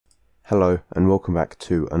Hello and welcome back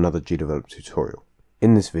to another GDevelop tutorial.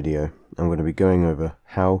 In this video I'm going to be going over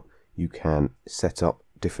how you can set up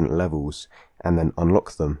different levels and then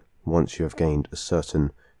unlock them once you have gained a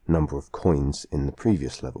certain number of coins in the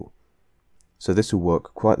previous level. So this will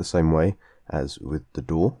work quite the same way as with the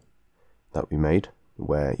door that we made,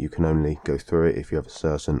 where you can only go through it if you have a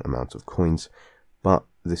certain amount of coins, but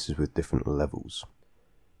this is with different levels.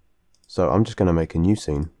 So I'm just going to make a new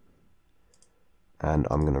scene and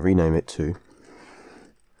I'm going to rename it to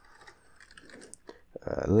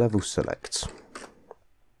level select,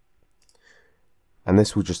 and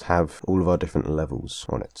this will just have all of our different levels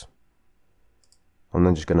on it. I'm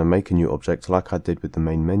then just going to make a new object like I did with the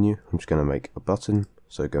main menu. I'm just going to make a button,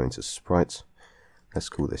 so go into sprite, let's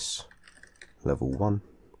call this level 1. I'm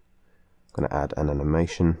going to add an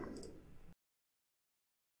animation.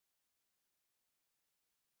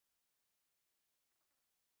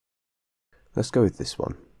 Let's go with this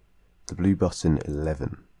one, the blue button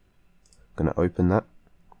 11. I'm going to open that,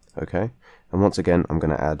 okay, and once again I'm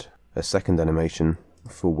going to add a second animation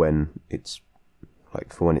for when it's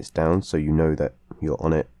down, so you know that you're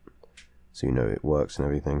on it, so you know it works and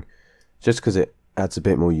everything, just because it adds a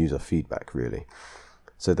bit more user feedback really.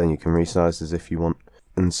 So then you can resize as if you want,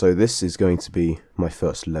 and so this is going to be my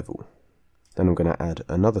first level. Then I'm going to add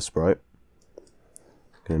another sprite. I'm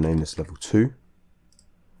going to name this level 2.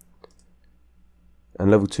 And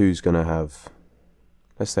level 2 is going to have,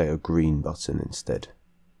 let's say, a green button instead.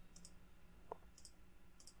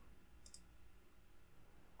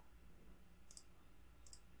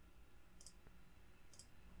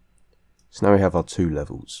 So now we have our 2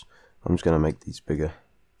 levels. I'm just going to make these bigger.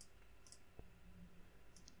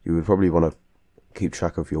 You would probably want to keep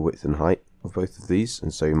track of your width and height of both of these,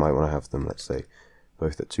 and so you might want to have them, let's say,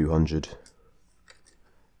 both at 200,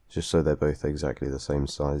 just so they're both exactly the same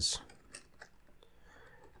size.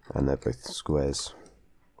 And they're both squares,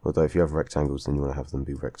 although if you have rectangles then you want to have them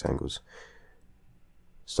be rectangles.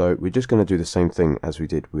 So we're just going to do the same thing as we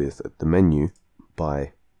did with the menu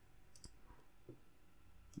by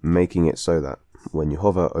making it so that when you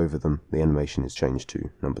hover over them the animation is changed to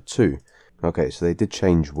number 2. Okay, so they did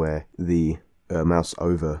change where the mouse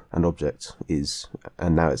over an object is,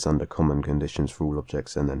 and now it's under common conditions for all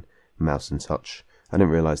objects and then mouse and touch. I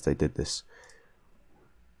didn't realize they did this.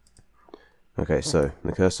 Okay, so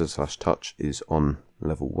the cursor / touch is on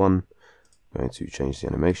level 1. I'm going to change the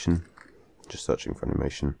animation, just searching for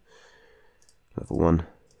animation. Level 1,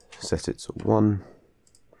 set it to 1,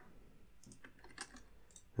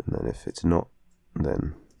 and then if it's not,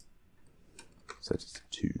 then set it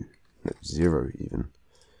to 2, no, 0 even.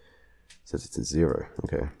 Set it to 0,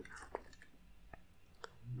 okay.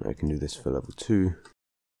 I can do this for level 2.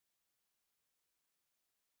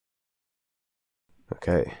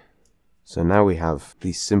 Okay. So now we have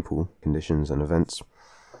these simple conditions and events.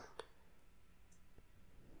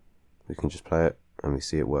 We can just play it and we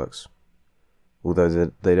see it works.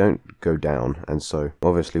 Although they don't go down, and so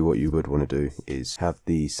obviously what you would want to do is have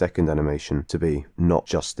the second animation to be not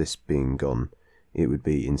just this being gone. It would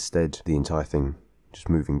be instead the entire thing just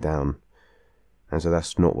moving down. And so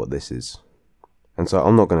that's not what this is. And so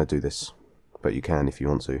I'm not going to do this, but you can if you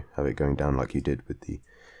want to have it going down like you did with the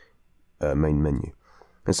main menu.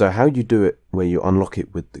 And so how do you do it where you unlock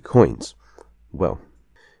it with the coins? Well,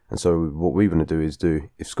 and so what we want to do is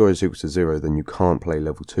if score is equal to 0, then you can't play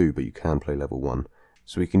level 2, but you can play level 1.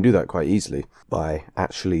 So we can do that quite easily by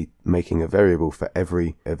actually making a variable for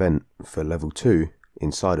every event for level 2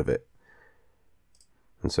 inside of it.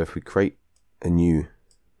 And so if we create a new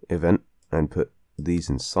event and put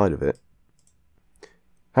these inside of it,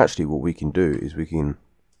 actually what we can do is we can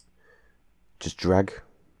just drag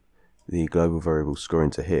the global variable score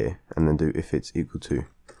into here and then do if it's equal to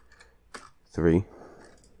 3.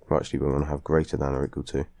 Well, actually we want to have greater than or equal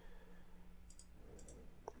to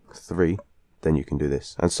 3, then you can do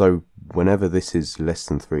this. And so whenever this is less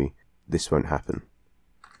than 3, this won't happen.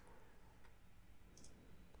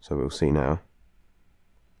 So we'll see now.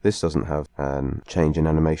 This doesn't have a change in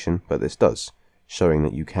animation, but this does, showing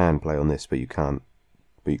that you can play on this, but you can't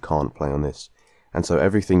play on this. And so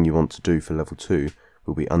everything you want to do for level 2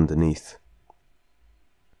 will be underneath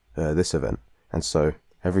this event, and so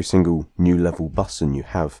every single new level button you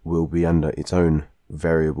have will be under its own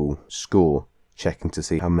variable score, checking to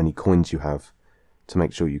see how many coins you have to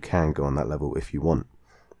make sure you can go on that level if you want.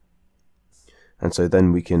 And so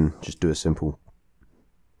then we can just do a simple,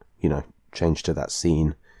 change to that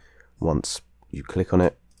scene once you click on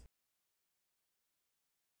it.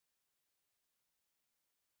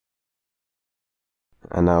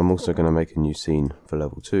 And now I'm also going to make a new scene for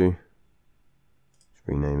level 2. Just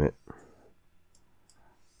rename it.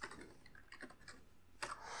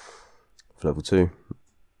 for level 2,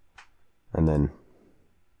 and then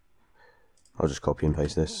I'll just copy and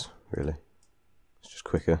paste this, really. It's just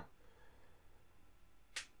quicker.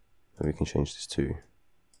 So we can change this to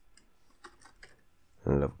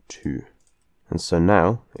level 2. And so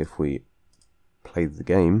now, if we play the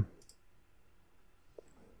game,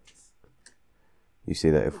 you see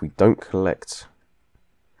that if we don't collect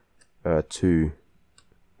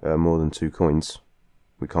more than 2 coins,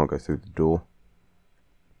 we can't go through the door.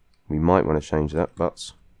 We might want to change that,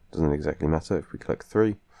 but it doesn't exactly matter. If we collect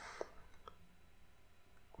 3,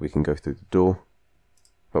 we can go through the door,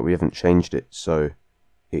 but we haven't changed it, so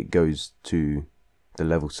it goes to the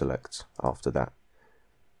level select after that.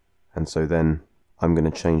 And so then I'm going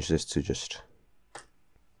to change this to just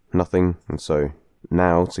nothing, and so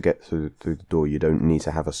now to get through the door you don't need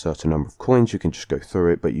to have a certain number of coins, you can just go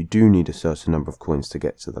through it, but you do need a certain number of coins to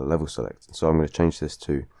get to the level select. So I'm going to change this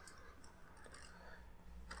to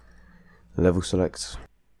level select,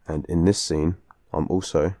 and in this scene I'm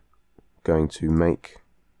also going to make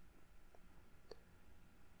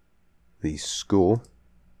the score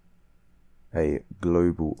a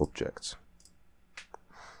global object.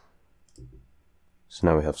 So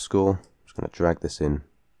now we have score. I'm just going to drag this in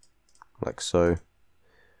like so,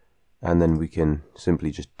 and then we can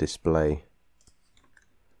simply just display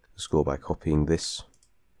the score by copying this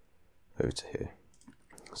over to here.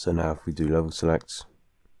 So now if we do level select,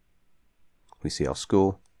 we see our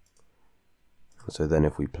score. So then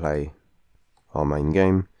if we play our main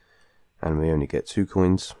game and we only get 2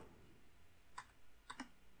 coins,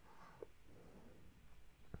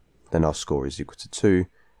 then our score is equal to 2,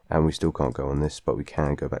 and we still can't go on this, but we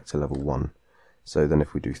can go back to level 1. So then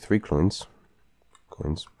if we do 3 coins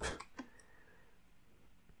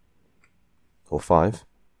or 5,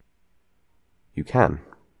 you can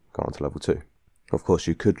go on to level 2. Of course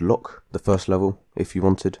you could lock the first level if you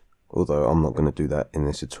wanted, although I'm not going to do that in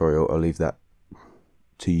this tutorial. I'll leave that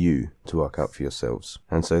to you to work out for yourselves.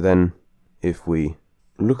 And so then if we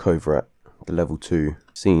look over at the level 2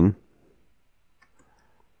 scene,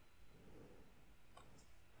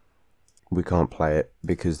 we can't play it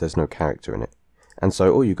because there's no character in it. And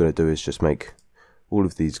so all you've got to do is just make all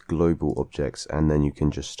of these global objects, and then you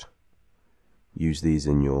can just use these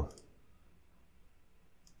in your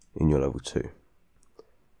level 2.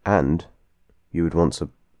 And you would want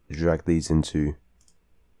to drag these into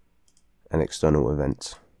an external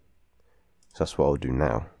event. So that's what I'll do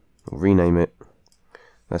now. I'll rename it.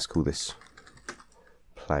 Let's call this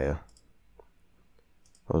player.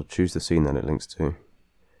 I'll choose the scene that it links to.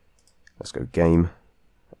 Let's go game,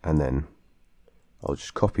 and then I'll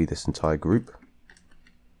just copy this entire group,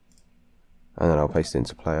 and then I'll paste it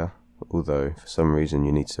into player, although for some reason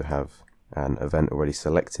you need to have an event already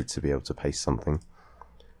selected to be able to paste something.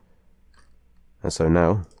 And so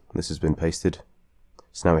now this has been pasted,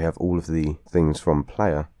 so now we have all of the things from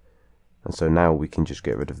player, and so now we can just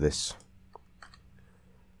get rid of this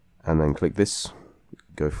and then click this,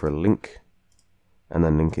 go for a link, and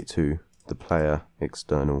then link it to the player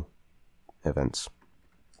external events.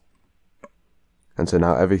 And so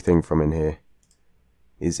now everything from in here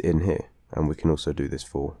is in here, and we can also do this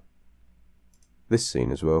for this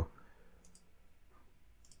scene as well,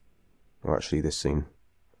 or actually this scene.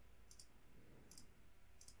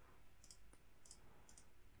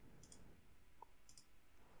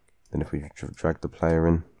 Then if we drag the player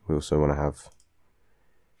in, we also want to have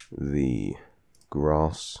the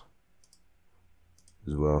grass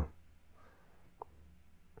as well.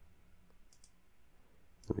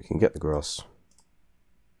 We can get the grass,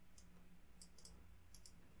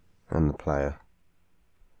 and the player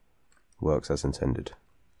works as intended.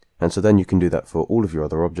 And so then you can do that for all of your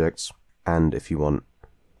other objects, and if you want,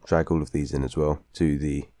 drag all of these in as well to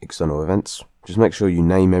the external events. Just make sure you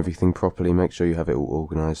name everything properly, make sure you have it all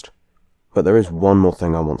organized. But there is one more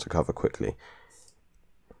thing I want to cover quickly,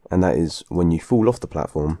 and that is when you fall off the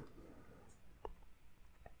platform,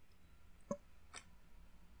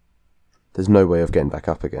 there's no way of getting back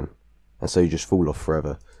up again, and so you just fall off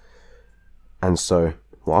forever. And so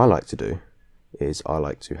what I like to do is I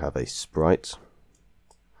like to have a sprite,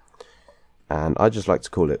 and I just like to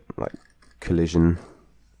call it like collision,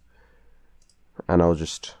 and I'll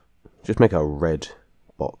just make a red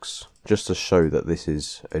box just to show that this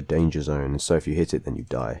is a danger zone, so if you hit it then you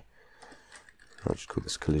die. I'll just call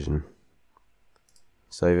this collision,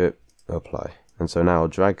 save it, apply. And so now I'll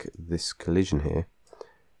drag this collision here,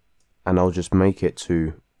 and I'll just make it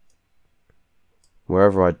to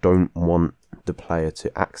wherever I don't want the player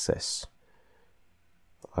to access,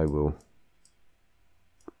 I will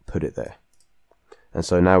put it there. And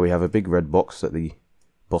so now we have a big red box at the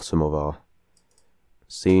bottom of our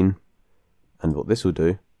scene, And what this will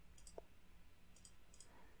do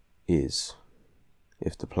is,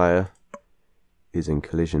 if the player is in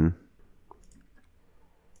collision,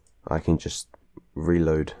 I can just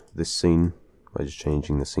reload this scene by just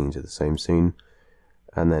changing the scene to the same scene,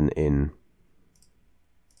 and then in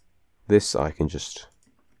this I can just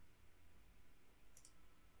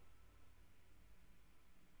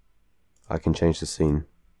change the scene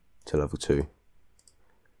to level 2,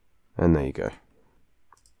 and there you go.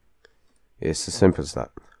 It's as simple as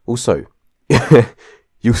that. Also,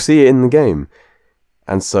 you'll see it in the game,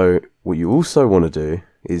 and so what you also want to do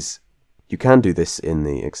is, you can do this in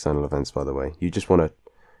the external events, by the way. You just want to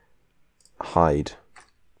hide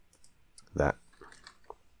that.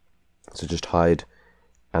 So just hide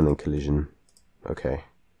and then collision. Okay.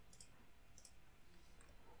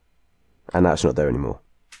 And that's not there anymore.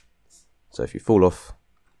 So if you fall off,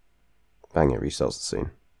 bang, it restarts the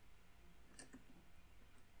scene.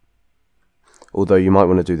 Although you might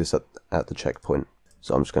want to do this at the checkpoint.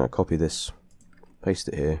 So I'm just going to copy this, paste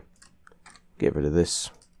it here, get rid of this.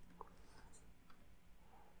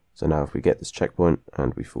 So now if we get this checkpoint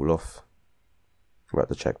and we fall off, we're at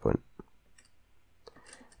the checkpoint.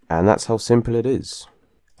 And that's how simple it is.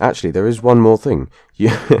 Actually, there is one more thing.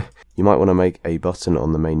 You might want to make a button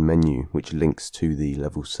on the main menu which links to the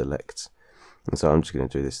level select. And so I'm just going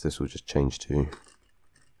to do this. This will just change to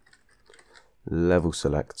level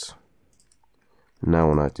select. Now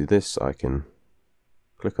when I do this, I can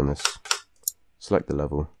click on this, select the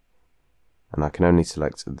level, and I can only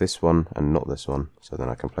select this one and not this one. So then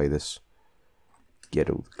I can play this, get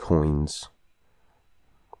all the coins,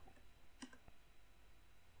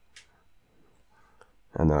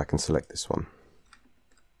 and then I can select this one.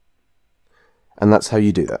 And that's how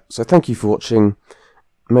you do that. So thank you for watching.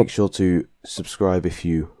 Make sure to subscribe if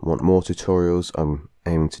you want more tutorials. I'm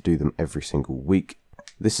aiming to do them every single week.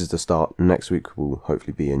 This is the start. Next week will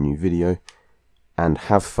hopefully be a new video. And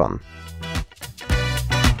have fun.